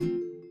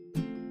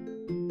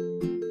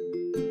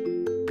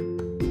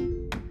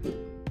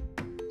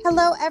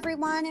Hello,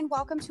 everyone, and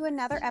welcome to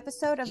another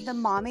episode of the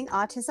Momming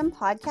Autism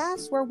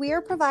Podcast, where we are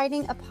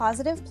providing a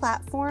positive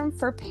platform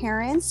for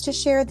parents to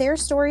share their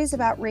stories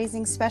about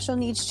raising special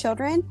needs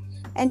children.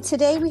 And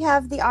today we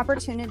have the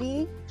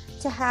opportunity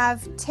to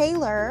have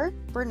Taylor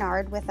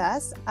Bernard with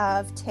us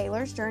of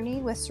Taylor's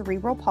Journey with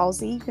Cerebral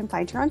Palsy. You can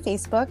find her on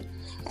Facebook.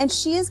 And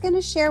she is going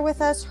to share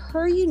with us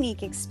her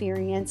unique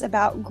experience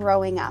about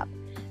growing up.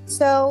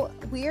 So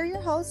we are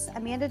your hosts,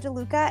 Amanda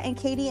DeLuca and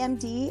Katie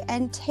MD.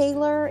 And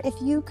Taylor, if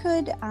you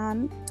could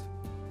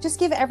just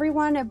give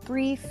everyone a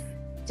brief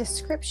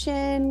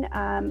description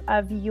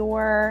of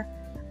your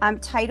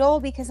title,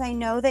 because I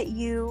know that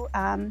you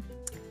are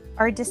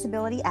a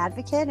disability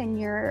advocate and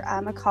you're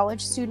a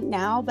college student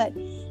now, but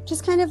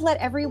just kind of let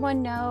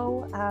everyone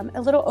know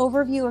a little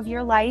overview of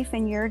your life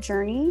and your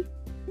journey.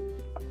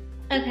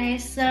 Okay,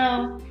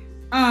 so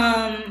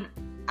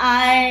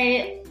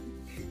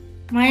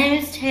my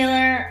name is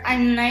Taylor.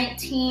 I'm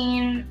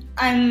 19.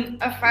 I'm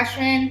a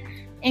freshman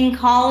in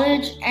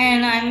college,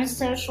 and I'm a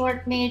social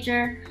work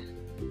major.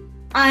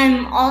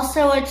 I'm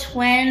also a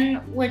twin,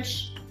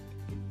 which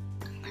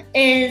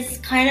is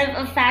kind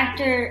of a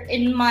factor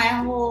in my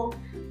whole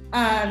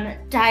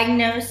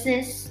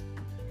diagnosis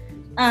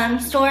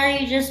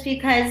story, just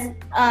because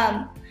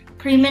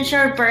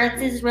premature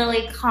birth is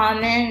really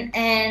common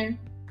in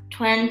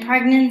twin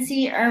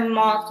pregnancy or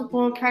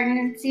multiple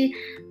pregnancy.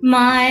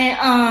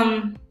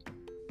 My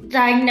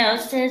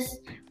diagnosis,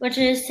 which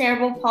is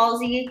cerebral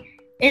palsy,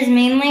 is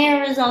mainly a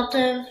result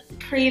of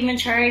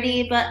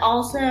prematurity, but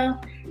also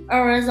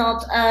a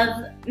result of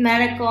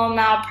medical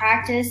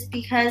malpractice,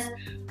 because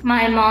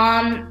my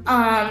mom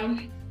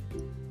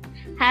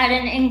had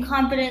an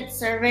incompetent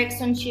cervix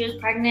when she was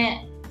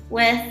pregnant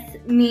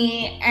with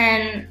me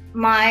and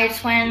my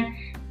twin,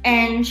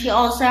 and she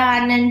also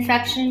had an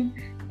infection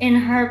in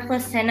her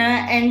placenta,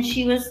 and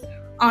she was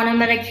on a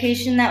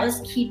medication that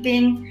was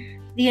keeping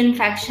the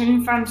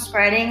infection from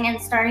spreading and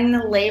starting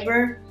the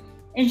labor,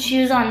 and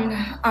she was on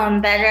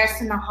bed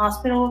rest in the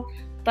hospital.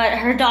 But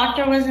her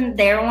doctor wasn't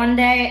there one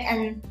day,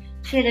 and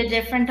she had a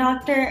different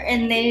doctor,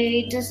 and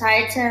they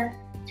decided to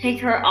take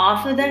her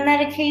off of the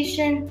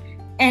medication,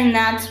 and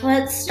that's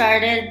what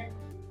started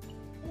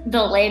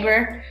the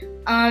labor.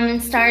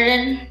 It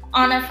started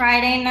on a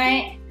Friday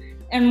night,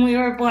 and we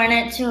were born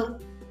at 2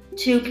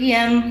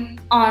 p.m.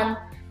 on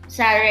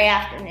Saturday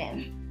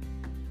afternoon.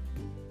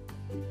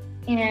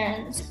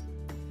 And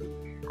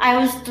I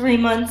was 3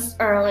 months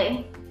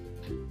early.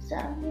 So,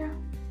 yeah.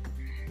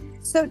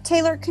 So,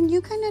 Taylor, can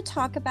you kind of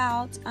talk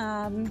about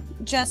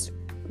just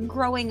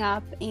growing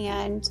up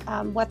and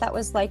what that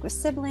was like with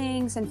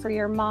siblings and for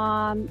your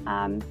mom?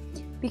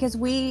 Because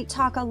we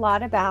talk a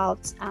lot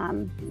about,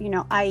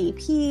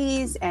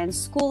 IEPs and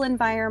school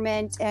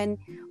environment and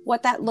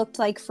what that looked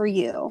like for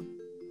you.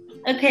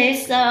 Okay,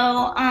 so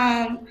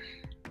I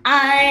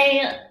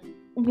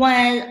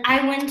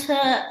went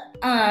to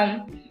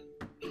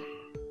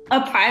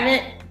a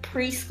private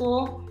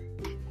preschool.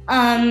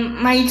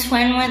 My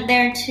twin went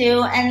there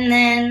too, and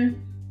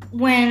then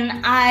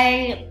when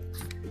I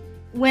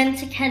went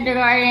to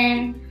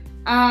kindergarten,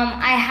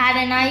 I had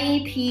an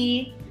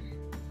IEP,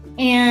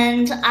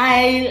 and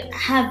I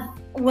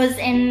was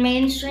in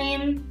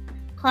mainstream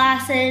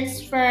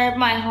classes for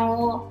my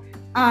whole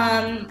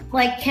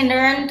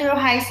kindergarten through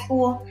high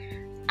school.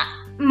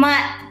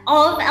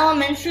 All of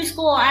elementary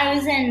school I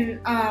was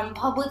in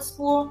public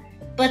school,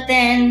 but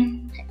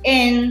then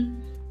in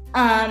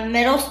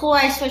middle school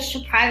I switched to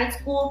private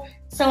school,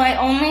 so I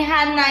only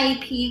had an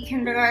IEP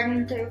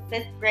kindergarten through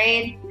 5th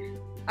grade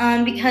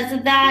because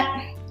of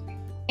that.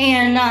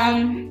 And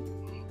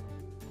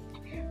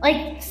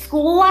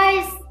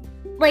school-wise,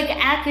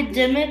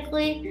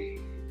 academically,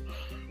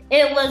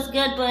 it was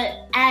good,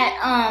 but at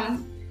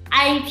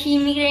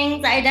IEP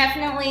meetings, I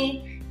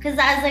definitely, because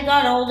as I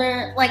got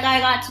older, I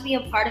got to be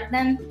a part of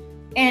them,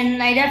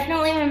 and I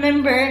definitely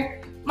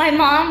remember my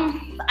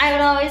mom,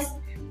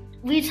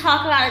 we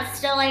talk about it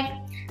still,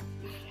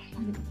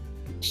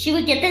 she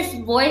would get this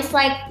voice,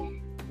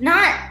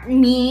 not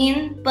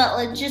mean,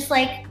 but just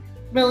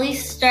really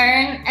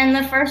stern. And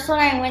the first one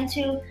I went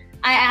to,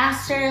 I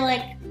asked her,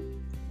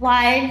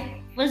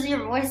 why was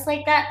your voice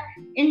like that?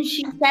 And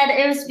she said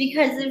it was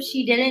because if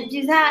she didn't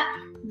do that,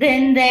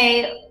 then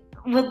they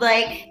would,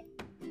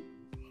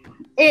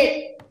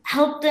 it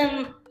helped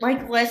them,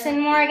 listen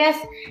more, I guess.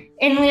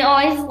 And we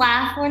always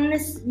laugh when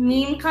this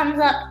meme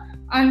comes up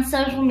on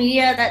social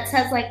media that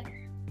says,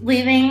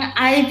 leaving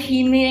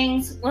IEP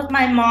meetings with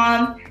my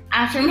mom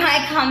after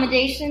my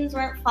accommodations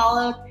weren't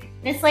followed.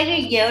 It's like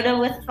a Yoda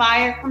with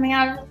fire coming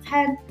out of his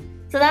head.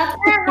 So that's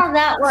kind of how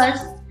that was.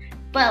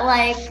 But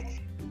I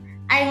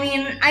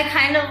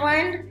kind of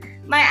learned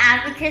my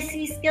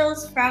advocacy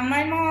skills from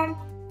my mom.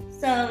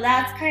 So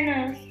that's kind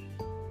of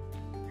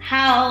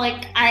how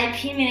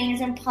IEP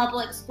meetings in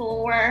public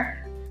school were.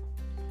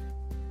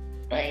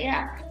 But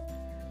yeah.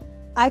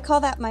 I call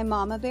that my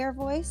mama bear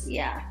voice.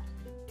 Yeah.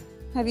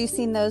 Have you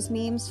seen those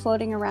memes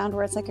floating around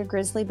where it's like a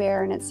grizzly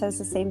bear and it says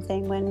the same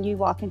thing when you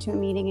walk into a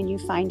meeting and you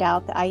find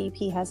out the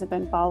IEP hasn't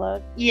been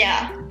followed?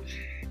 Yeah.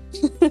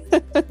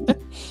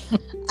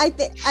 I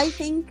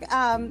think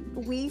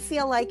we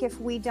feel like if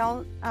we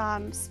don't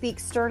speak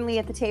sternly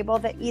at the table,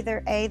 that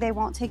either A, they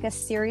won't take us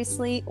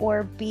seriously,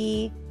 or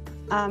B,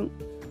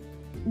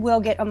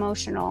 we'll get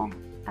emotional.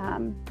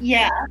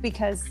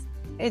 Because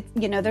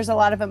there's a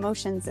lot of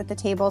emotions at the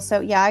table. So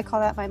yeah, I call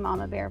that my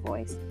mama bear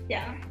voice.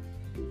 Yeah.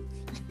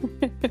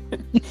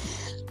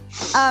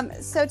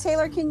 So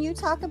Taylor, can you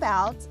talk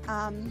about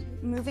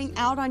moving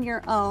out on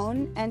your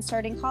own and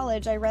starting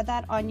college? I read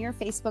that on your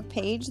Facebook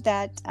page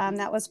that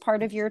that was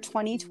part of your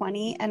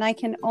 2020, and I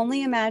can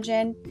only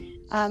imagine,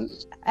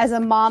 as a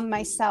mom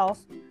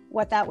myself,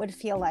 what that would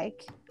feel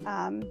like,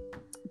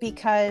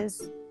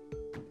 because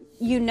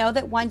you know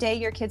that one day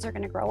your kids are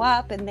going to grow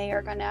up and they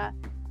are going to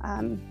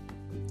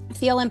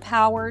feel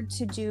empowered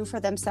to do for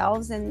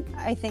themselves. And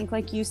I think,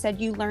 like you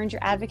said, you learned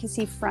your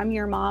advocacy from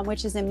your mom,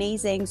 which is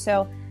amazing.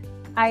 So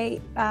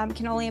I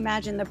can only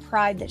imagine the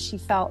pride that she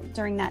felt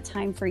during that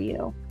time for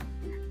you.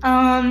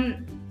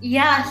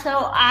 Yeah,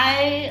 so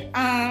I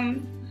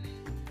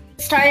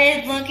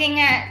started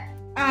looking at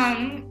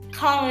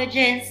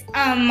colleges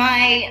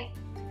my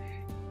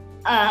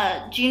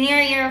junior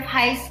year of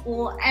high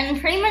school, and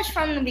pretty much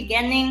from the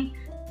beginning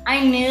I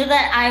knew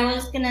that I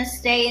was gonna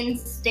stay in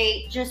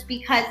state just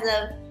because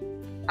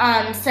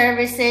of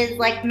services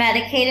like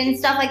Medicaid and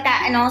stuff like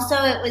that, and also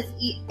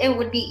it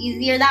would be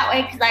easier that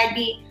way because I'd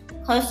be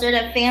closer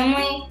to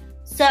family.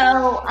 So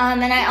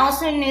and I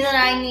also knew that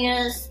I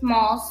needed a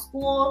small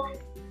school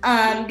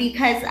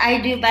because I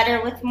do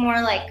better with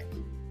more like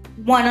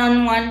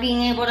one-on-one,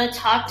 being able to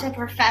talk to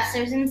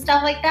professors and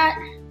stuff like that.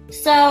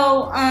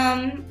 So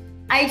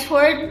I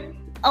toured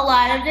a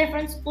lot of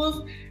different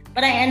schools,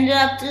 but I ended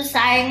up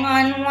deciding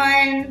on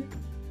one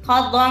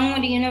called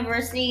Longwood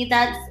University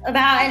that's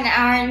about an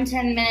hour and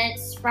 10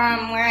 minutes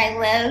from where I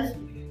live.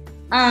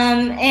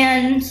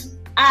 And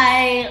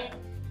I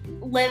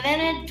live in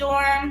a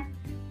dorm,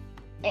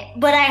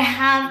 but I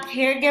have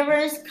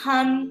caregivers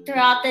come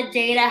throughout the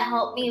day to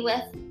help me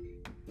with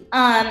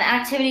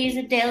activities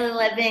of daily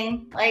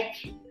living,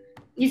 like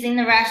using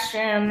the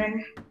restroom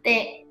and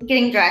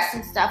getting dressed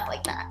and stuff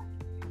like that.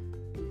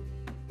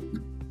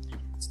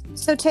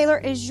 So Taylor,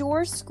 is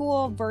your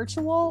school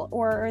virtual,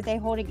 or are they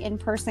holding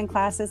in-person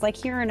classes? Like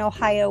here in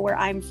Ohio, where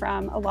I'm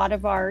from, a lot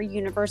of our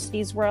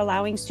universities were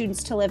allowing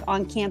students to live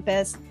on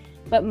campus,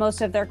 but most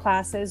of their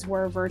classes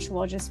were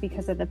virtual just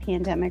because of the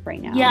pandemic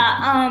right now.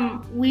 Yeah,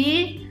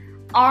 we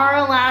are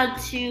allowed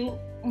to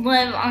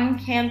live on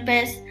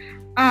campus,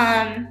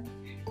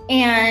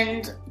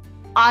 and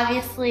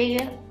obviously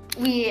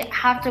we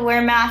have to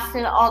wear masks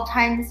at all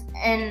times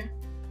and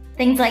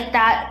things like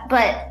that.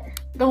 But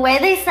the way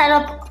they set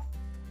up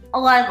a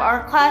lot of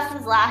our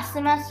classes last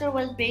semester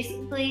was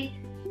basically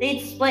they'd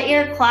split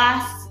your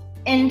class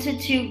into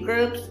two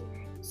groups.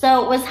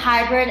 So it was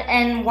hybrid,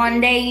 and one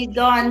day you'd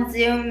go on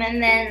Zoom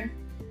and then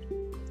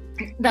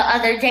the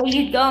other day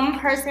you'd go in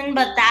person.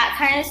 But that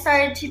kind of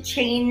started to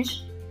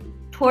change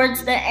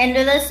towards the end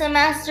of the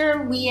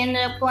semester. We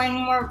ended up going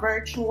more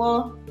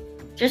virtual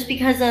just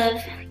because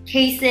of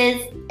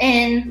cases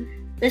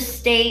in the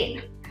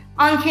state.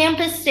 On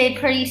campus stayed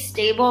pretty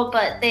stable,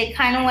 but they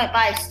kind of went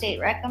by state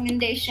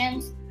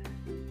recommendations.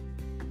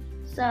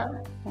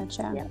 So,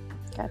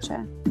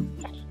 Gotcha.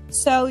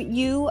 So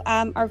you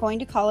are going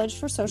to college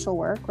for social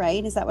work,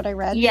 right? Is that what I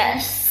read?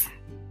 Yes.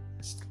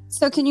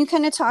 So can you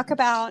kind of talk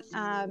about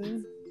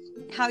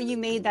how you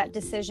made that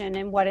decision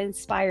and what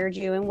inspired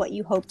you and what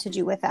you hope to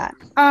do with that?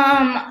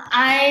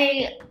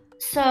 I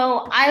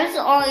was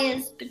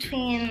always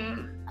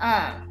between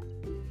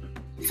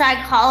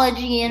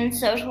psychology and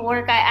social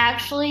work. I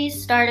actually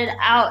started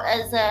out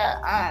as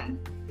a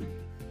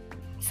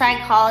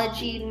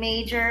psychology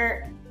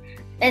major,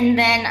 and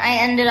then I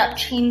ended up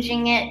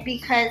changing it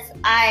because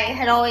I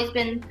had always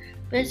been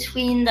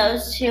between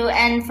those two.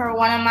 And for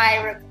one of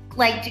my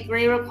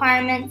degree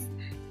requirements,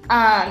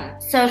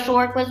 social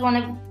work was one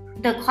of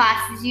the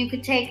classes you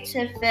could take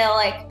to fill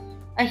like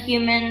a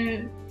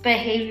human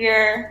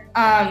behavior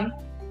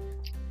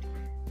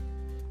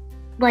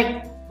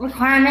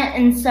requirement.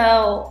 And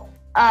so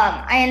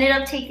I ended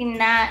up taking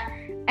that,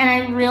 and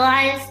I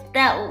realized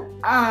that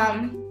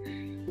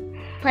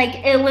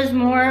it was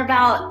more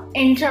about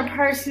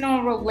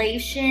interpersonal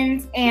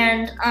relations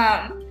and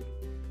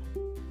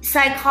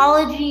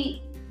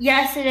psychology.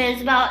 Yes, it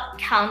is about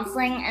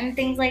counseling and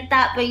things like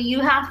that, but you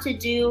have to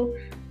do,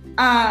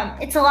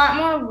 it's a lot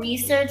more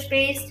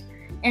research-based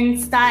and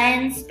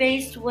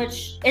science-based,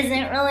 which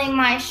isn't really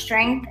my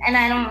strength, and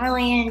I don't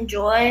really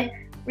enjoy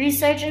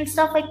research and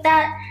stuff like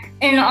that.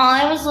 And all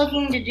I was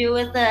looking to do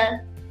with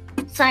the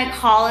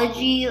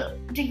psychology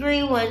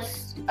degree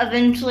was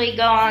eventually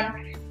go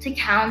on to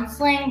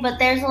counseling, but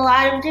there's a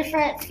lot of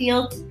different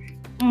fields,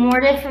 more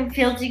different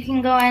fields you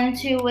can go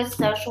into with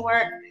social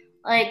work.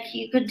 Like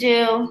you could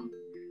do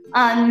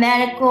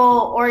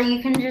medical, or you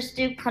can just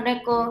do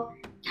clinical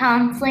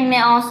counseling. They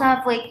also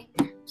have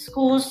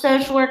school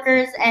social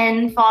workers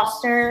and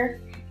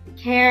foster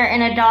care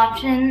and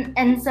adoption.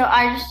 And so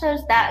I just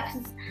chose that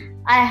because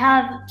I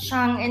have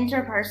strong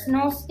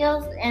interpersonal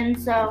skills, and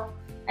so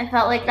I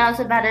felt like that was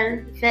a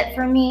better fit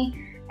for me.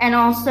 and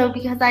also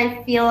because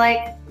I feel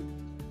like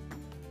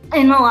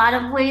in a lot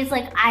of ways,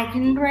 like I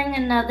can bring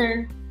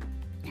another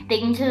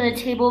thing to the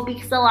table,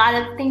 because a lot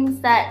of things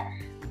that,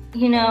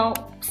 you know,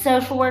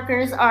 social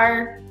workers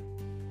are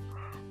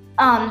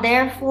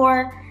there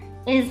for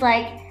is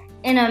like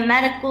in a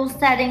medical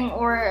setting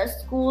or a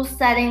school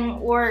setting,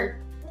 or,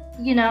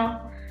 you know,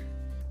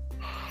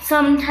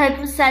 some type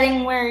of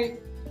setting where,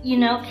 you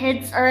know,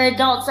 kids or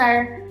adults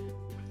are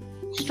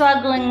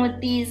struggling with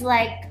these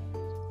like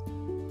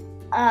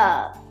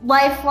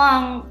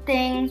lifelong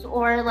things,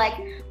 or like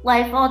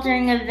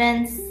life-altering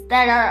events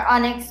that are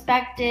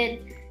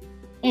unexpected.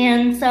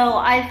 And so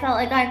I felt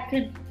like I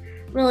could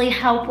really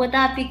help with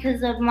that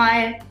because of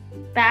my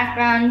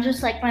background,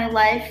 just like my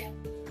life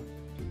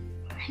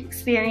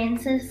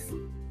experiences.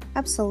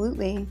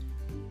 Absolutely.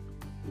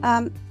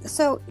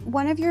 So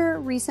one of your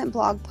recent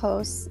blog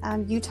posts,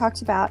 you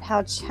talked about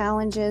how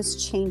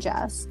challenges change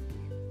us,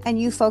 and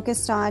you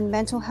focused on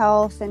mental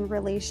health and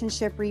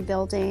relationship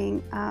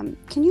rebuilding.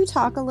 Can you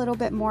talk a little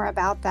bit more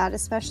about that,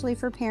 especially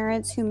for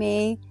parents who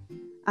may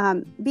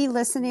be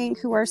listening,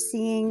 who are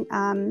seeing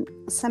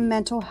some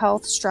mental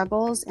health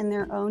struggles in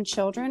their own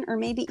children, or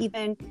maybe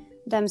even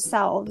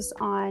themselves,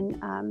 on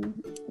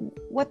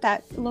what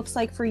that looks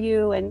like for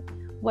you and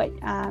what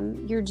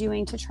you're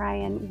doing to try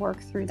and work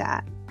through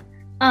that?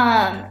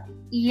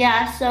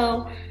 Yeah,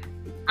 so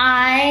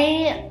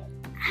I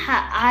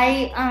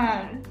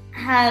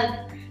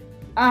have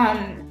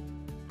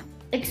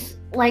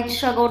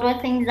struggled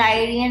with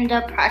anxiety and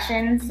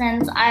depression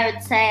since I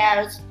would say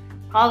I was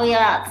probably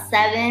about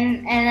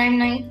 7, and I'm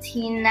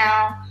 19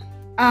 now.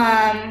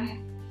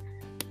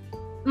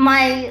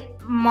 My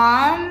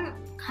mom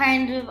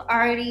kind of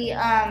already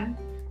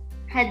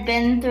had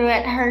been through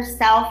it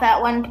herself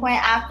at one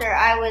point after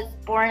I was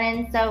born,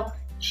 and so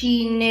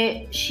she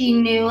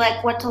knew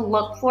like what to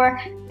look for,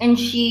 and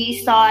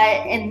she saw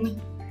it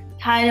and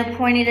kind of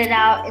pointed it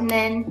out. And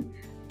then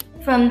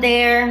from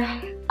there,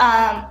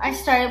 I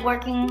started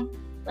working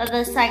with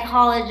a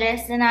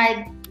psychologist, and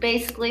I've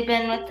basically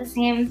been with the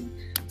same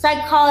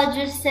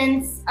psychologist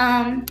since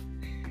the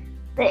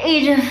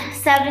age of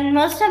 7.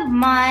 Most of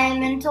my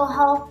mental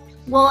health,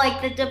 well,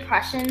 like the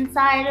depression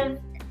side of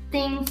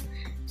things,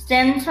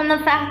 stems from the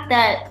fact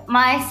that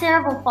my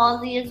cerebral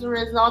palsy is a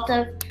result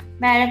of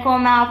medical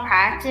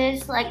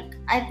malpractice, like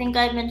I think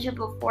I mentioned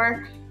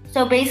before.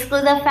 So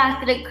basically the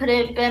fact that it could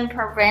have been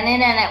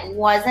prevented and it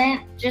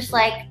wasn't, just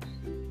like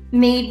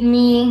made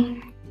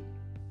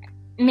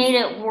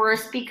it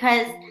worse,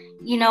 because,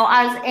 you know,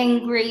 I was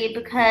angry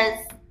because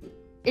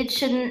it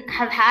shouldn't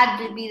have had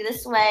to be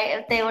this way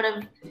if they would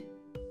have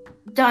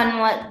done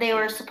what they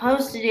were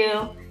supposed to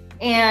do.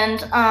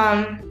 And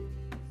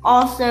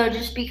also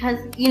just because,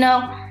 you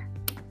know,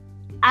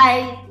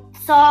 I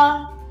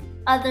saw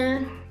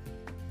other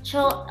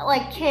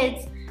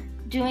kids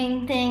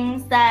doing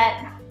things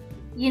that,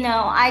 you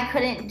know, I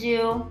couldn't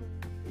do.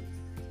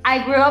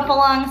 I grew up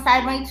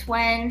alongside my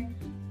twin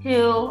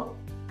who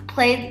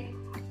played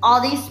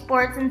all these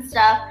sports and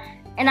stuff,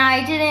 and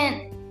I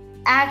didn't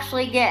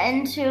actually get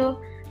into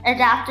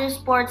adaptive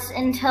sports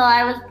until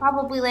I was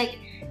probably like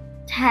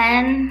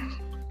 10,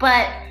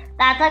 but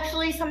that's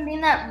actually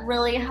something that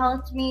really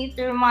helped me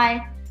through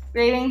my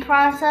grieving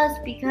process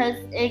because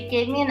it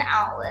gave me an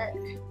outlet.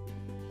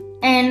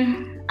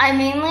 And I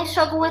mainly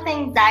struggle with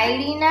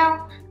anxiety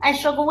now. I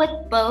struggle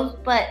with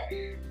both, but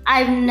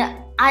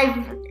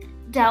I've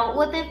dealt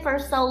with it for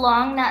so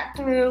long that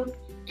through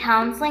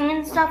counseling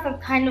and stuff, I've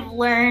kind of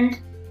learned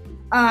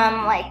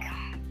like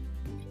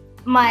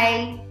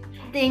my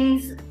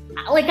things,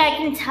 like I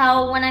can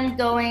tell when I'm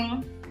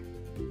going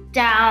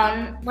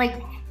down,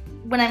 like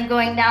when I'm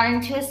going down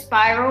into a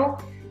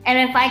spiral,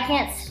 and if I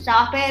can't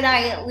stop it,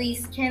 I at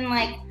least can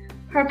like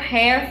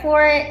prepare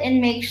for it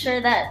and make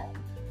sure that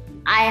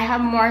I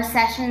have more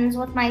sessions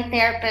with my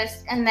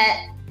therapist and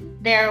that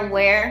they're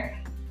aware.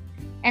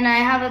 And I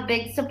have a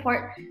big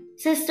support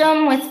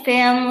system with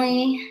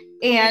family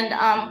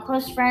and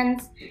close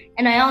friends,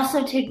 and I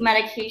also take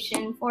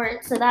medication for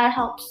it, so that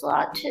helps a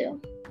lot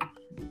too.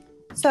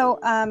 So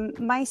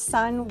my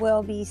son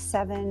will be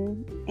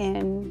 7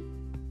 in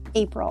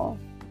April,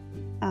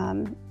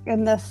 and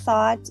the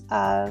thought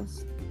of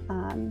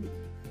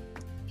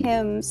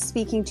him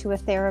speaking to a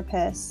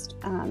therapist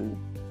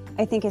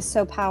I think is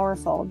so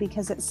powerful,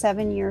 because at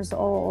 7 years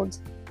old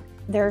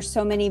there are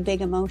so many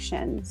big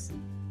emotions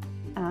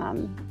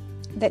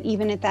that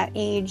even at that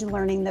age,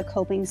 learning the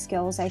coping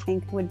skills I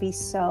think would be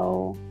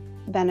so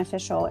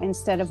beneficial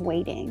instead of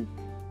waiting.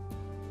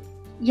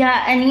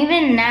 Yeah, and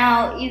even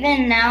now,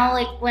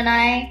 like when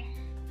I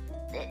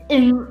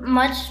am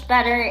much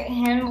better at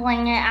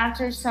handling it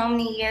after so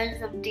many years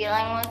of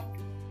dealing with,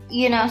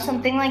 you know,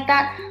 something like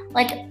that,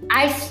 like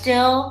I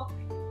still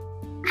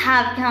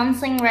have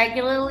counseling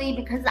regularly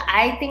because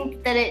I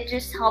think that it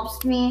just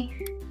helps me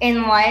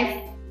in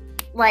life,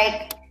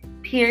 like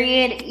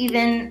period,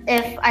 even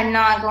if I'm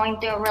not going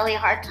through a really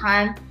hard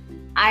time.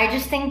 I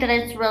just think that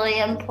it's really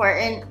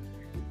important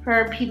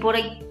for people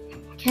to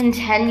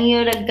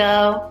continue to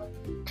go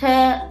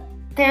to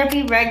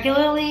therapy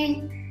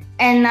regularly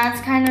And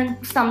that's kind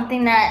of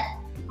something that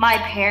my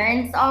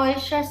parents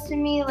always stressed to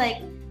me, like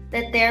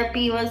that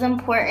therapy was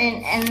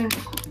important and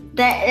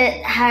that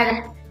it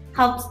had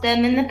helped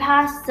them in the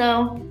past.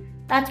 So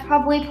that's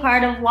probably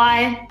part of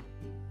why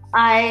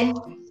I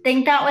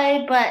think that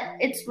way, but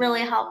it's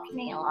really helped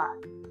me a lot.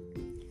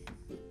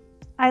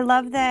 I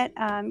love that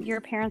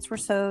your parents were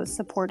so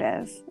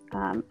supportive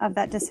of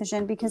that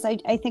decision, because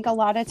I think a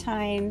lot of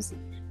times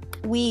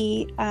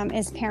we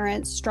as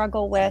parents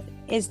struggle with,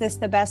 is this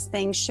the best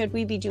thing? Should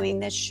we be doing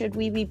this? Should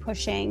we be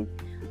pushing?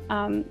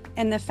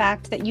 And the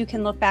fact that you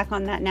can look back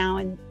on that now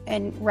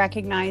and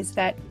recognize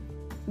that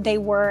they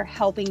were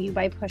helping you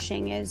by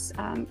pushing is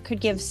could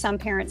give some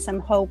parents some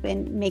hope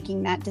in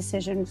making that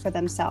decision for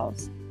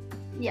themselves.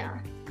 Yeah.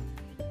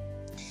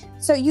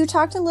 So you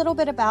talked a little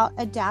bit about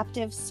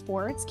adaptive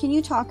sports. Can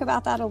you talk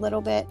about that a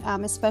little bit,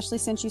 especially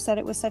since you said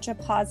it was such a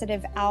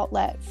positive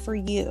outlet for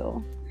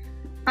you?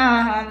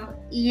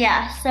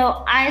 Yeah,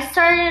 so I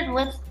started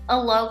with a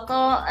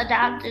local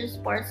adaptive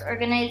sports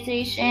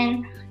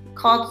organization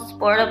called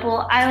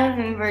Sportable. I live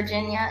in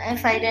Virginia,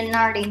 if I didn't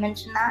already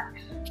mention that.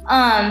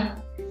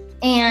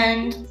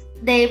 And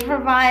they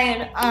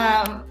provide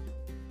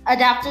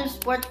adaptive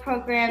sports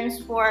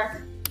programs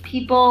for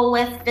people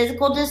with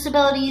physical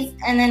disabilities,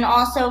 and then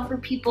also for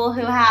people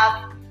who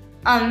have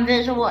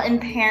visual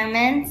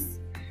impairments.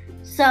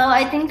 So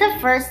I think the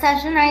first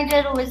session I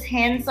did was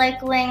hand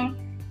cycling,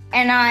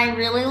 and I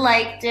really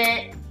liked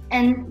it.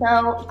 And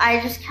so I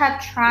just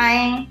kept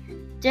trying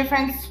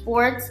different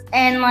sports,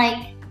 and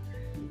I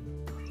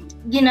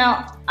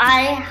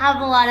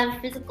have a lot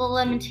of physical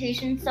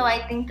limitations. So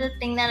I think the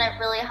thing that it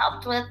really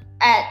helped with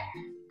at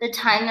the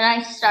time that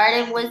I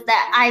started was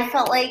that I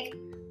felt like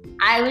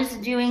I was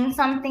doing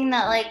something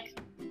that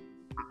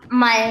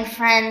my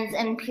friends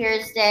and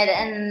peers did,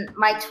 and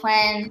my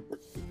twin.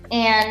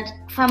 And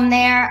from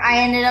there, I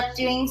ended up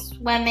doing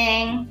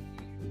swimming,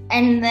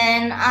 and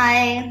then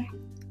I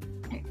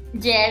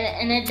did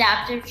an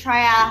adaptive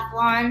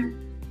triathlon.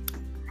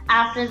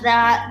 After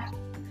that,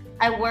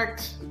 I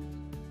worked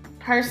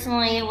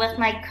personally with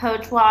my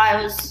coach while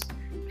I was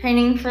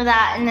training for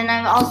that. And then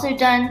I've also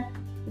done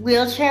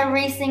wheelchair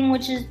racing,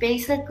 which is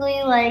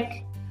basically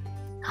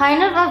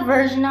kind of a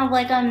version of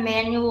a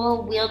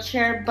manual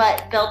wheelchair,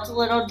 but built a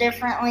little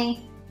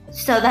differently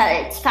so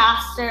that it's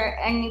faster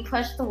and you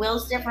push the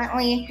wheels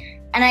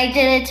differently. And I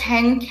did a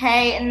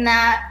 10K in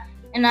that,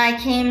 and I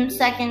came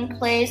second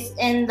place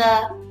in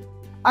the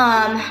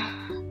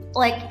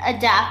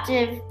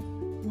adaptive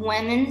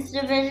women's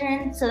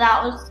division. So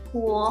that was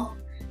cool.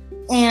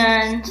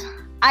 And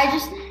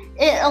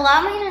it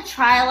allowed me to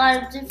try a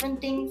lot of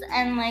different things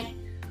and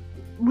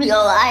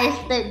realize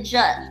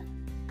that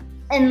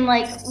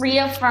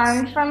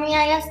reaffirmed for me,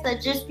 I guess,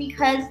 that just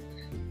because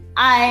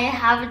I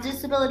have a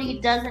disability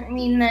doesn't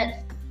mean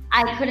that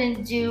I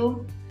couldn't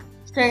do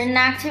certain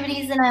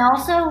activities. And I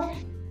also,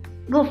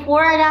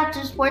 before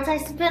adaptive sports, I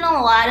spent a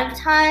lot of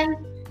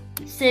time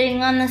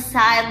sitting on the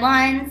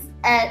sidelines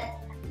at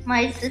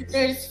my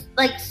sister's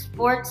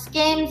sports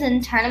games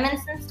and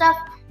tournaments and stuff.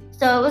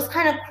 So it was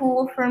kind of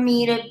cool for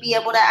me to be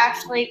able to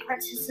actually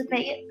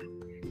participate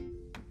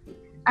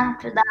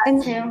after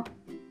that too.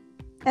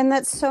 And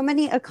that's so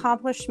many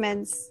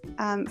accomplishments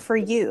for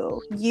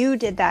you. You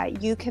did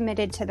that. You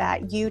committed to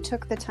that. You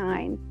took the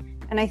time.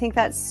 And I think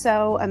that's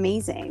so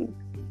amazing.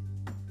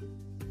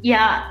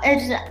 Yeah,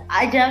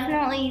 I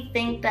definitely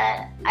think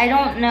that I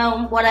don't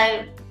know what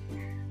I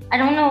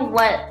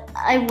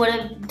would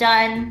have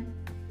done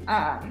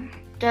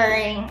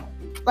during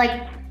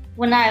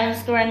when I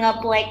was growing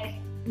up,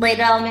 late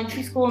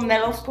elementary school and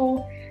middle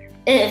school,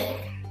 if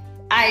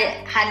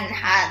I hadn't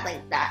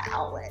had that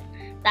outlet,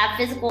 that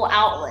physical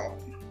outlet.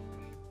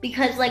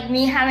 Because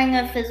me having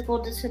a physical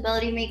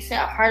disability makes it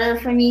harder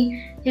for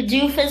me to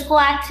do physical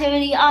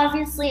activity,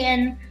 obviously,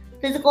 and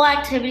physical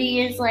activity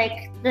is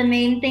the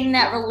main thing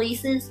that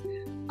releases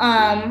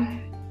serotonin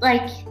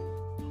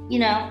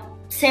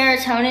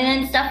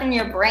and stuff in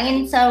your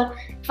brain. So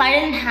if I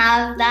didn't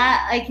have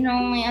that, I can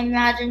only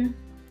imagine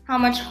how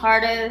much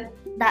harder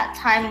that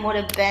time would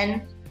have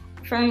been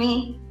for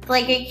me.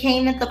 It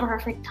came at the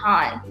perfect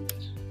time.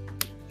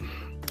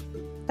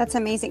 That's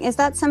amazing. Is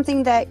that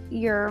something that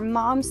your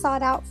mom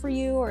sought out for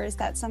you, or is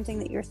that something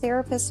that your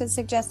therapist had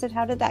suggested?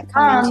 How did that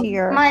come into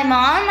your... My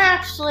mom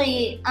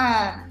actually,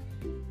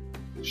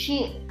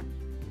 she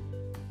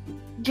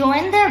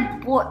joined their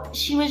board.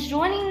 She was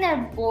joining their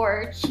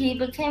board. She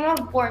became a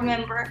board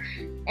member.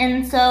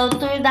 And so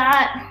through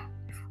that,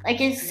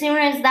 as soon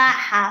as that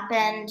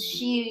happened,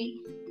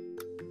 she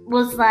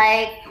was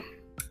like,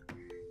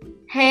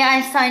 hey,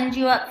 I signed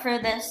you up for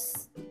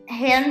this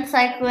hand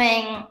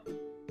cycling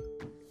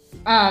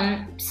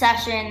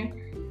session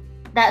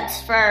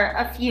that's for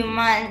a few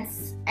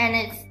months, and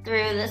it's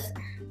through this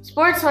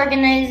sports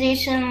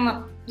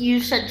organization. You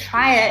should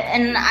try it.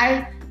 And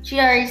she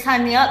already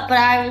signed me up, but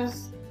I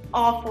was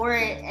all for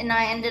it, and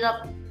I ended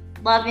up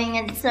loving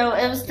it. So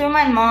it was through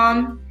my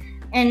mom,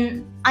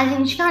 and I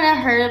think she kind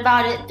of heard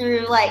about it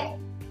through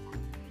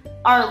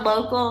our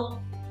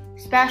local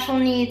special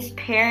needs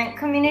parent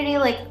community.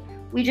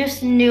 we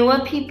just knew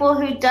of people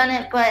who'd done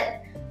it,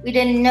 but we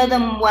didn't know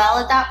them well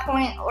at that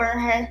point, or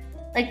had,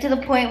 like, to the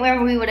point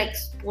where we would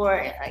explore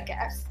it, I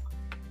guess.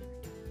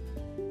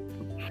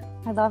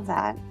 I love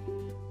that.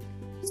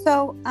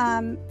 So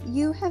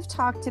you have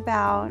talked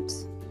about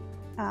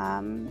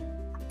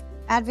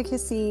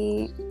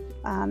advocacy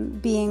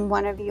being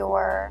one of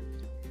your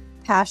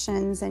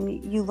passions,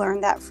 and you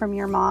learned that from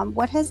your mom.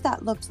 What has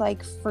that looked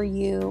like for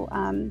you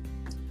on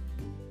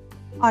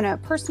a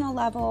personal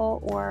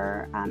level,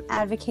 or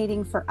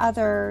advocating for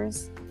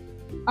others?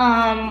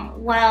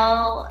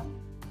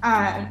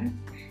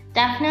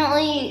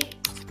 Definitely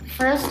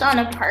first on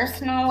a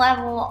personal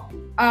level,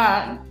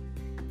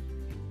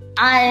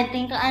 I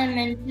think I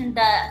mentioned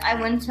that I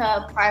went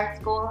to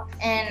private school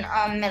in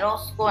middle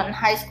school and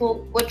high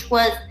school, which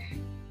was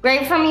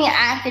great for me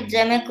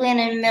academically, and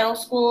in middle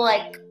school,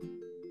 like,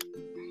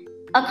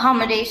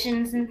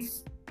 accommodations and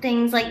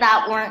things like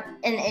that weren't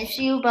an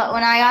issue, but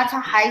when I got to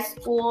high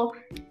school,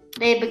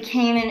 they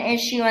became an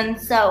issue, and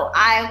so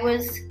I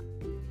was,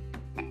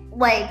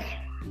 like,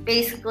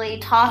 basically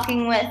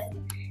talking with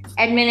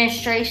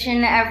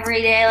administration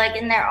every day, like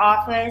in their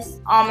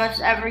office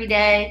almost every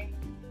day,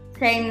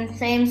 saying the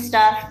same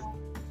stuff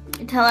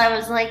until I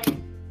was, like,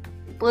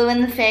 blue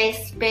in the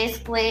face,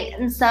 basically.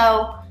 And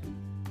so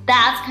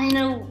that's kind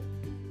of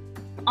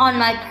on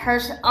a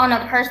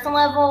personal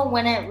level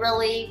when it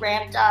really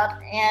ramped up.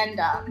 And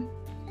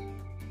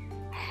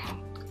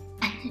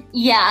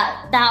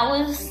yeah, that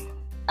was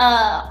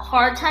a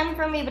hard time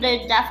for me, but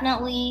it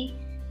definitely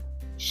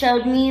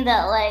showed me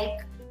that,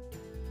 like,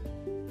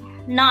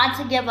 not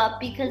to give up,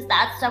 because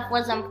that stuff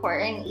was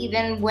important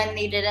even when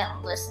they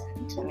didn't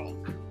listen to me.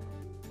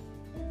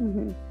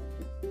 Mm-hmm.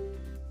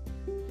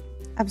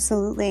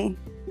 Absolutely.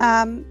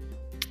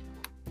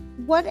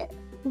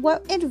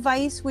 What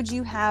advice would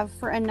you have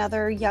for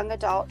another young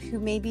adult who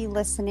may be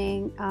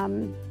listening,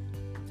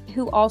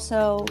 who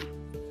also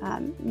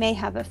may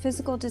have a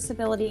physical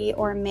disability,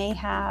 or may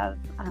have,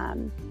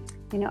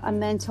 a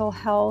mental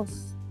health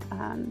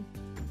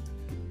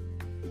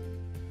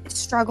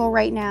struggle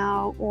right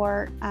now,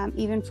 or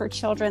even for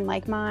children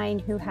like mine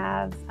who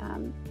have,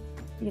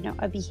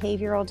 a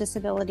behavioral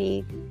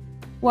disability?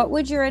 What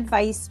would your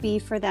advice be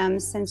for them,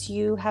 since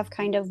you have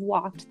kind of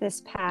walked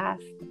this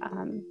path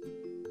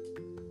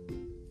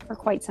for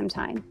quite some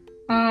time?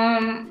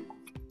 A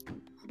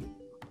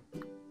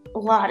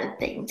lot of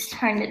things,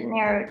 trying to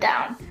narrow it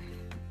down.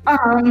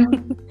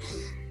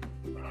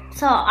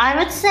 So I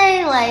would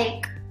say,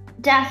 like,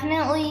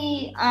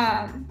 definitely,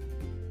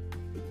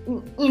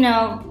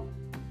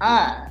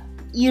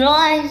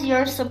 utilize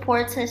your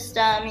support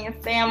system, your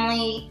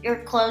family,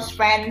 your close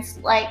friends.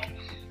 Like,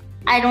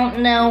 I don't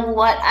know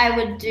what I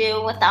would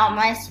do without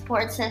my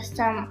support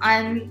system.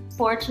 I'm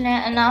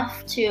fortunate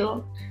enough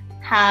to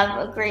have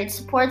a great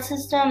support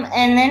system.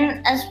 And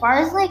then as far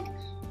as, like,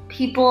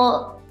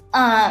 people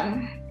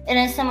in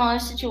a similar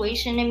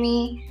situation to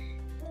me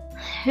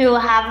who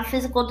have a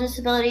physical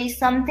disability,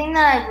 something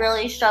that I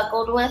really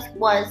struggled with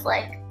was,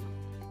 like,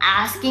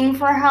 asking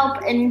for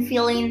help and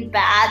feeling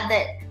bad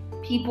that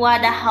people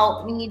had to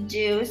help me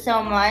do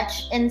so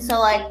much. And so,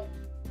 like,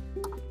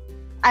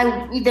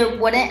 I either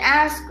wouldn't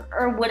ask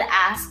or would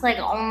ask, like,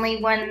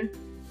 only when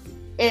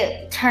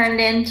it turned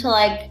into,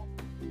 like,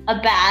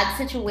 a bad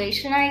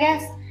situation, I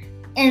guess.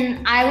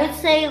 And I would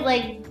say,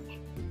 like,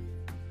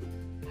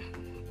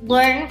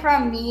 learn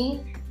from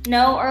me.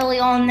 Know early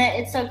on that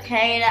it's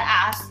okay to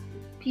ask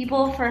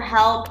people for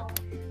help,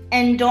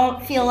 and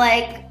don't feel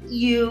like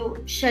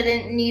you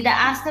shouldn't need to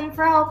ask them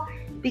for help,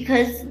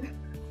 because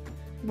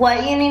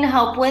what you need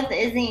help with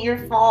isn't your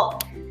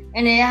fault,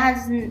 and it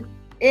has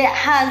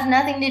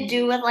nothing to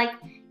do with, like,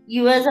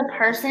 you as a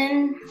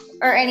person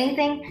or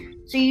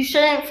anything. So you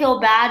shouldn't feel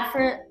bad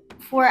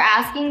for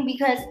asking,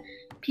 because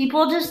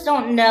people just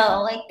don't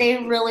know. Like, they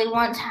really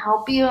want to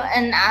help you,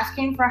 and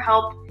asking for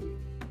help,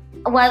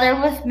 whether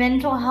with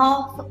mental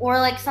health or,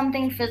 like,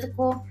 something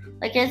physical,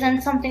 like,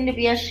 isn't something to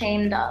be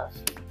ashamed of.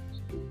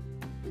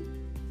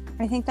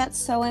 I think that's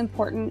so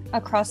important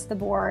across the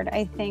board.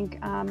 I think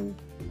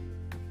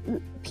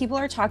people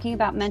are talking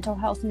about mental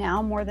health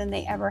now more than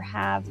they ever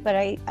have, but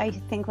I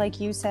think, like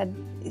you said,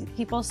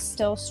 people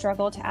still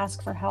struggle to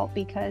ask for help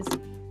because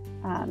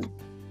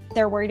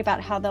they're worried about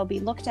how they'll be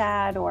looked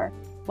at, or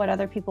what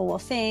other people will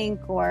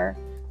think, or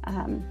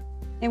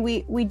and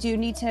we do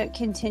need to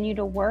continue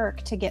to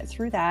work to get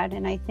through that.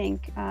 And I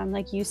think,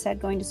 like you said,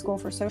 going to school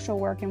for social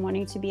work and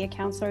wanting to be a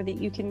counselor, that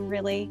you can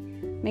really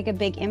make a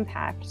big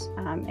impact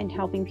in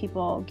helping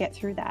people get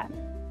through that.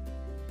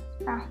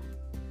 Yeah.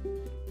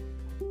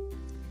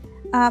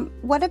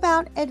 What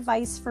about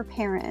advice for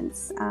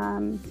parents?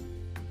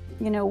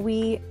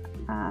 We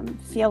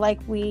feel like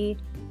we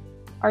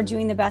are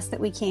doing the best that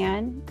we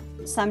can.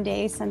 Some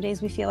days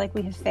we feel like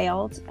we have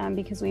failed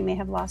because we may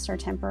have lost our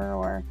temper,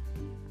 or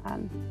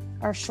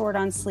are short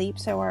on sleep,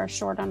 so are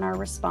short on our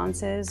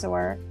responses,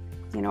 or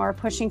are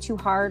pushing too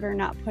hard or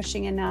not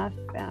pushing enough.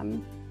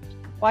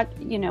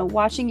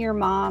 Watching your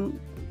mom,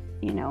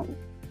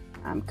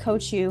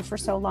 coach you for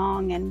so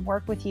long and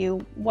work with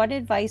you, what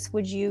advice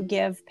would you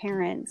give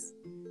parents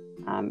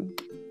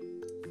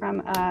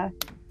from a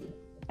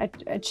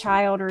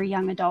child or a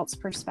young adult's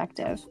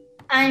perspective?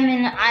 I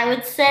mean, I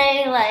would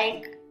say,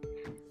 like,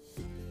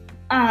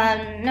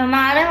 no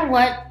matter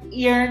what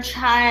your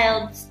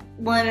child's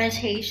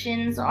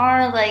limitations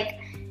are, like,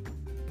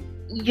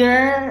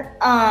 you're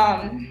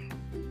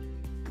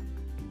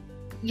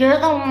the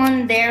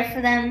one there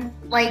for them.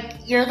 Like,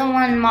 you're the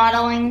one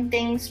modeling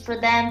things for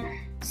them.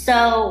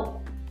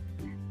 So,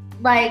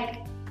 like,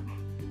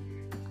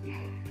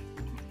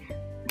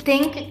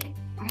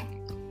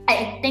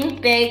 I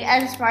think big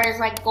as far as,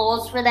 like,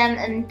 goals for them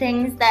and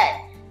things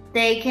that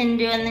they can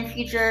do in the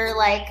future,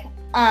 like,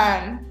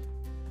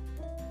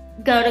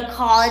 go to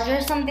college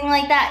or something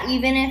like that.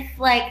 Even if,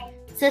 like,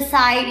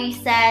 society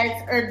says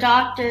or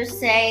doctors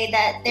say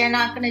that they're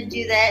not going to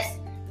do this,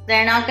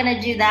 they're not going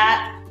to do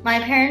that. My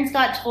parents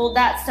got told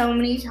that so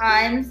many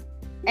times,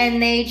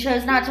 and they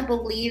chose not to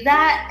believe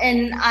that.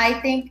 And I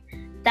think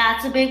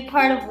that's a big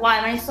part of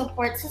why my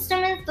support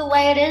system is the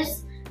way it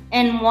is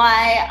and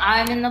why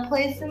I'm in the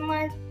place in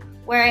life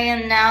where I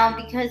am now.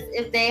 Because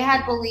if they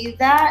had believed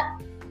that,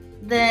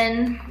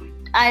 then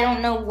I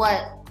don't know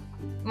what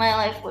my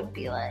life would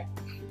be like.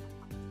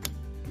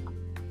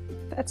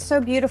 That's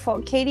so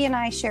beautiful. Katie and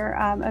I share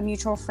a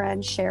mutual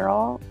friend,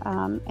 Cheryl,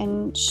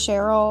 and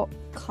Cheryl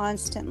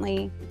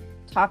constantly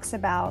talks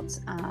about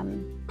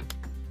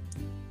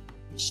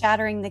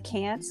shattering the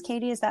can'ts.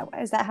 Katie, is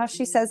that how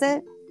she says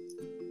it?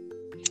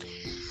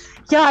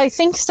 Yeah, I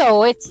think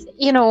so. It's,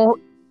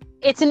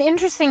 it's an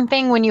interesting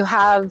thing when you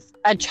have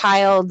a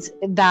child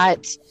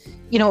that,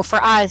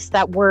 for us,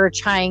 that we're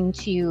trying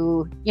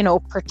to,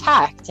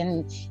 protect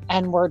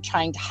and we're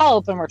trying to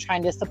help and we're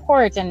trying to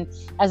support. And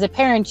as a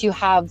parent, you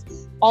have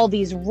all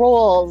these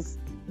roles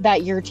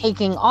that you're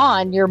taking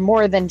on. You're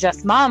more than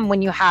just mom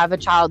when you have a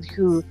child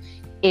who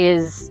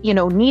is,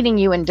 needing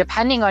you and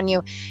depending on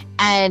you.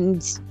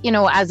 And,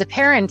 as a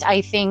parent,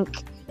 I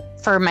think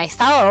for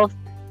myself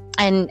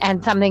and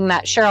something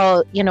that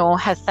Cheryl,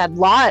 has said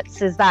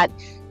lots is that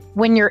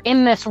when you're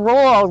in this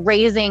role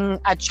raising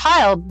a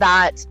child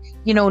that,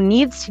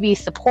 needs to be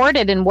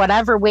supported in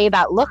whatever way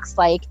that looks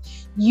like,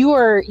 you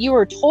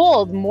are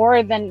told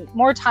more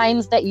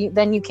times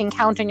than you can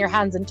count on your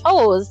hands and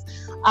toes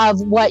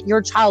of what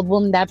your child will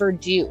never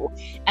do,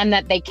 and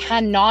that they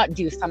cannot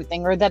do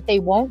something or that they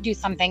won't do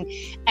something.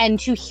 And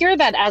to hear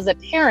that as a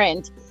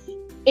parent,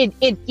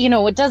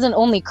 it doesn't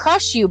only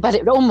crush you, but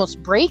it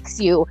almost breaks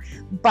you.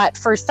 But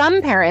for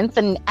some parents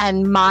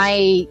and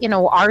my,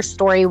 our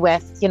story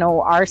with,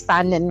 our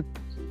son and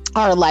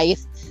our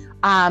life,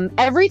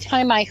 every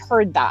time I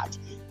heard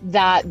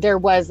that there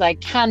was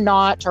like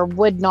cannot or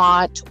would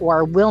not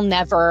or will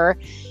never,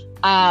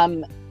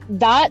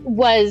 that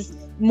was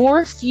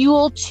more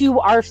fuel to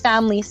our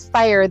family's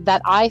fire,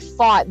 that I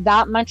fought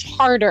that much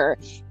harder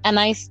and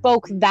I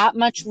spoke that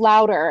much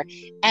louder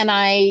and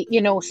I,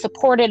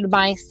 supported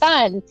my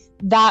son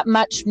that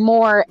much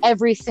more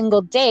every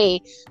single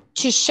day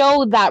to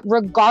show that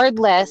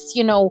regardless,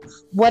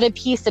 what a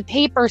piece of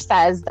paper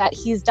says that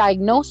he's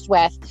diagnosed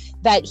with,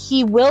 that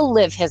he will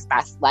live his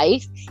best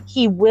life.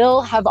 He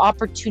will have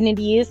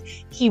opportunities.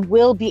 He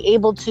will be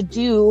able to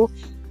do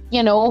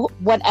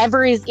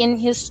whatever is in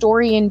his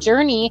story and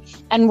journey,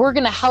 and we're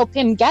going to help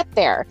him get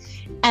there.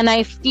 And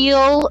I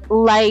feel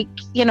like,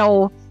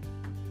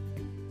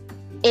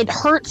 it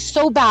hurts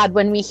so bad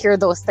when we hear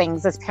those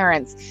things as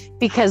parents,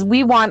 because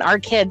we want our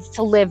kids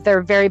to live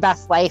their very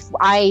best life.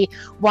 I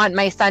want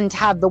my son to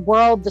have the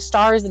world, the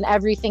stars, and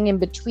everything in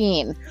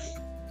between.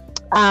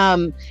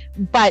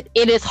 But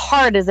it is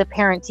hard as a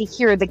parent to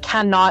hear the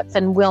cannots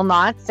and will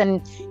nots.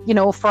 And,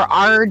 for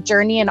our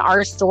journey and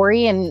our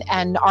story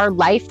and our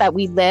life that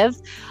we live,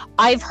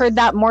 I've heard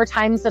that more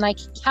times than I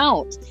can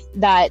count,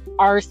 that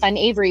our son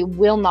Avery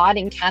will not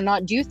and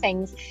cannot do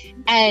things.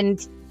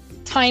 And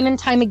time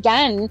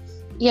again,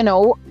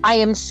 I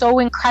am so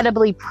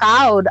incredibly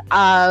proud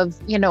of,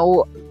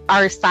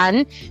 our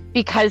son,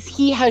 because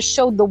he has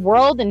showed the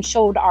world and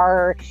showed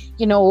our,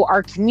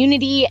 our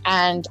community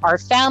and our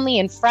family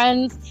and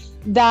friends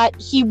that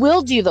he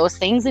will do those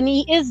things. And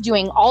he is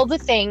doing all the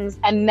things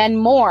and then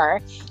more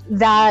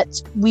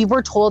that we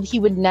were told he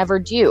would never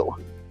do.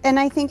 And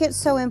I think it's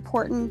so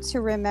important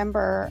to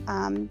remember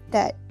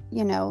that,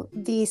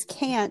 these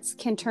can'ts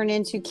can turn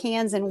into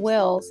cans and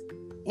wills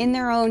in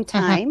their own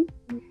time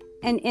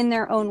and in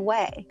their own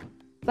way.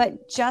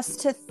 But just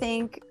to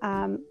think,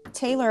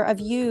 Taylor, of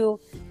you,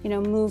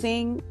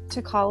 moving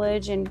to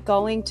college and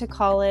going to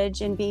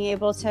college and being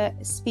able to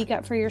speak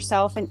up for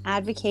yourself and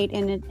advocate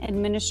in an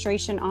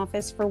administration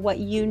office for what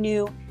you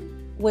knew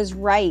was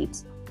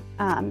right.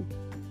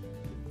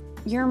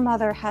 Your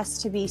mother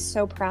has to be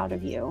so proud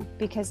of you,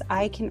 because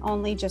I can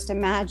only just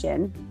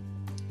imagine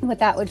what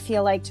that would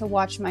feel like to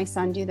watch my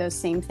son do those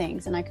same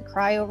things. And I could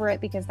cry over it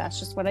because that's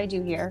just what I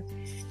do here.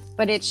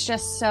 But it's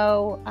just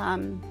so,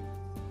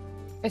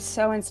 it's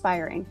so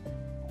inspiring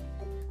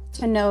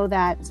to know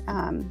that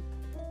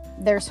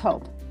there's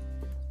hope.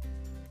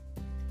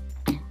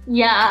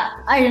 Yeah,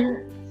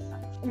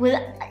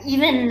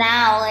 even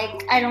now,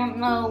 like, I don't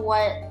know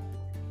what,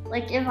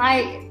 like, if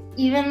I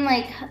even,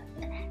 like,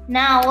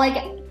 now. Like,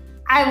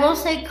 I will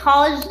say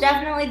college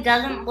definitely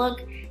doesn't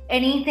look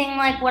anything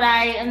like what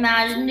I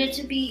imagined it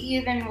to be,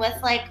 even with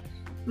like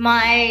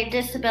my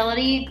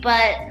disability,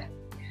 but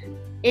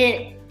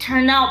it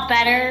turned out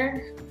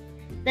better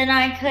than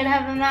I could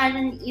have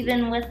imagined,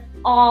 even with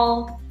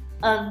all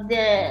of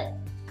the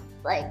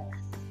like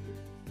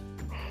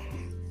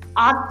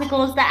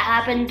obstacles that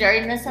happened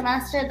during the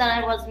semester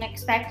that I wasn't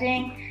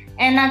expecting.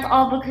 And that's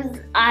all because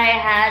I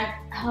had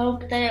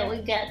hope that it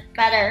would get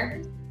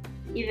better,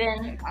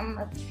 even on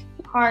the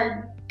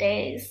hard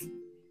days.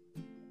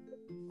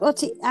 Well,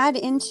 to add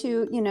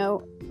into,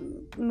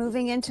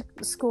 moving into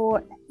school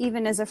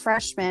even as a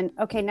freshman,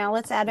 okay, now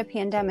let's add a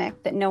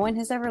pandemic that no one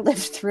has ever lived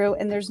through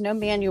and there's no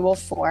manual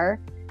for.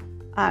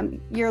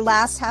 Your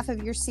last half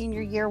of your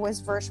senior year was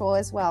virtual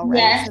as well, right?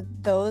 Yes.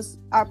 So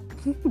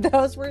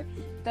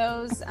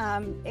those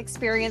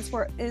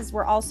experiences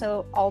were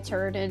also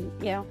altered, and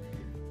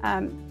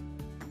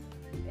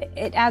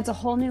it adds a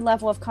whole new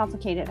level of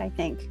complicated, I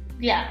think.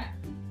 Yeah.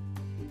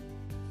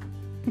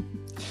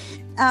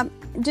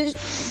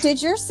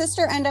 Did your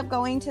sister end up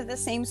going to the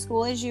same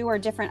school as you or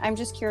different? I'm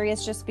just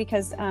curious, just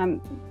because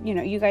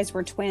you guys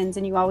were twins,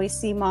 and you always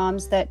see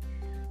moms that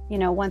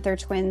want their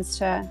twins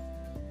to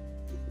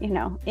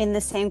in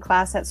the same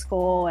class at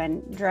school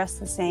and dress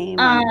the same.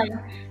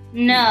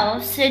 No,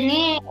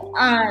 Sydney,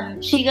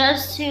 she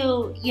goes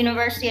to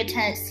University of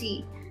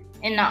Tennessee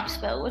in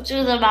Knoxville, which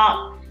is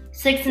about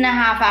 6.5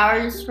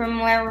 hours from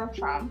where we're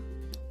from.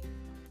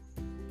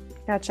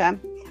 Gotcha.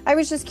 I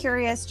was just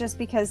curious, just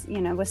because,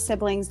 with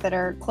siblings that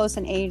are close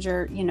in age,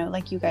 or,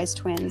 like you guys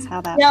twins,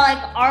 how that... Yeah,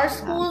 like our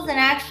schools, and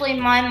actually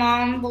my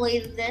mom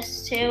believes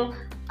this too,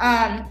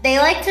 they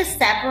like to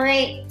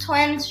separate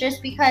twins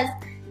just because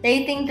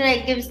they think that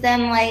it gives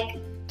them, like,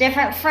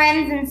 different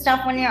friends and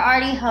stuff when you're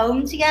already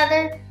home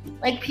together.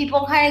 Like,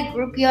 people kind of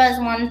group you as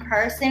one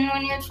person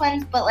when you're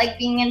twins, but, like,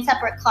 being in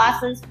separate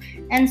classes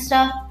and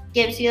stuff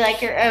gives you,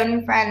 like, your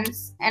own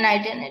friends and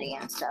identity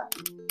and stuff.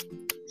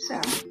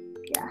 So,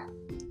 yeah.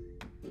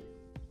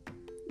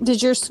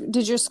 Did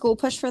your school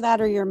push for that,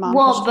 or your mom?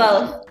 Well,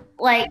 both.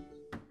 Like,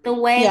 the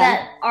way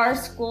that our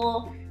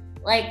school,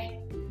 like,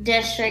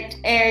 district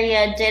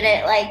area did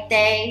it, like,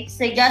 they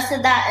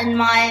suggested that, and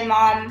my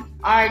mom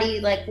already,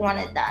 like,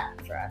 wanted that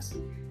for us.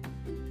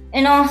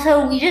 And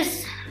also,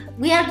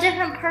 we have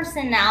different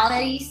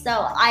personalities,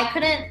 so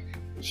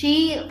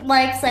she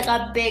likes, like,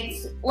 a big,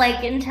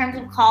 like, in terms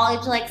of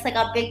college, likes, like,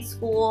 a big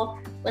school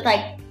with,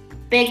 like,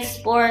 big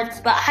sports,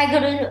 but I go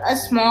to a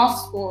small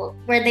school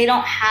where they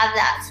don't have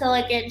that. So,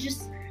 like,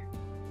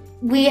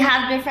 we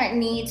have different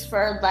needs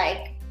for,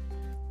 like,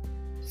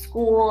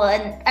 school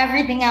and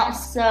everything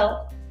else.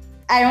 So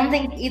I don't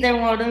think either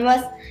one of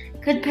us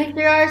could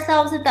picture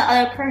ourselves at the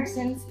other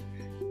person's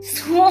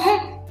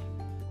school.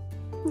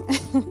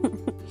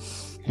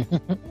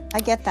 I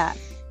get that.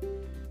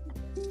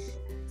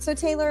 So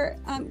Taylor,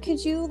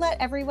 could you let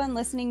everyone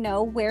listening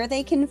know where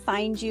they can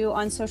find you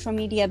on social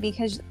media?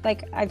 Because,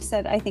 like I've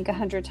said, I think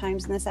 100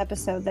 times in this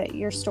episode, that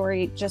your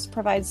story just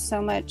provides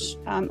so much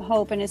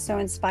hope and is so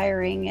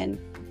inspiring.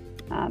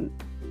 And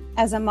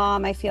as a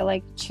mom, I feel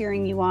like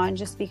cheering you on,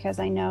 just because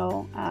I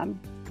know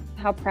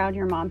how proud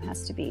your mom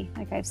has to be.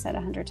 Like I've said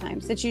 100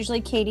 times. It's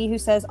usually Katie who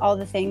says all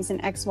the things in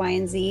X, Y,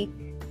 and Z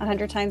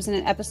 100 times in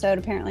an episode.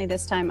 Apparently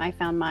this time I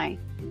found my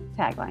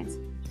taglines.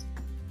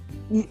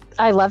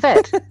 I love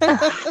it.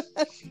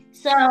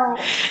 So,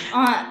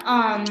 I'm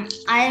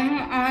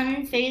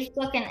on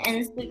Facebook and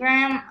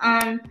Instagram.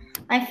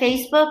 My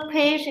Facebook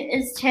page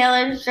is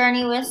Taylor's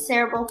Journey with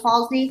Cerebral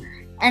Palsy,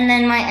 and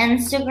then my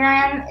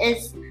Instagram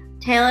is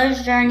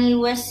Taylor's Journey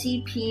with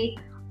CP,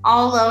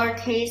 all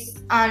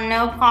lowercase,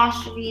 no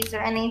apostrophes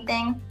or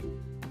anything.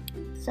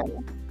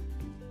 So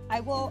I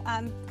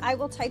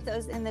will type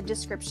those in the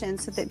description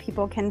so that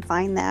people can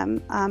find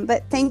them.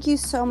 But thank you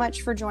so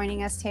much for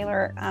joining us,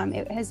 Taylor.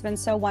 It has been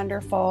so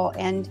wonderful,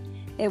 and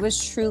it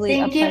was truly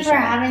a pleasure. Thank you for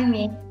having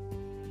me.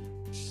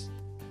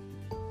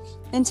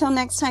 Until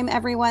next time,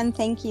 everyone,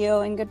 thank you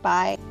and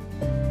goodbye.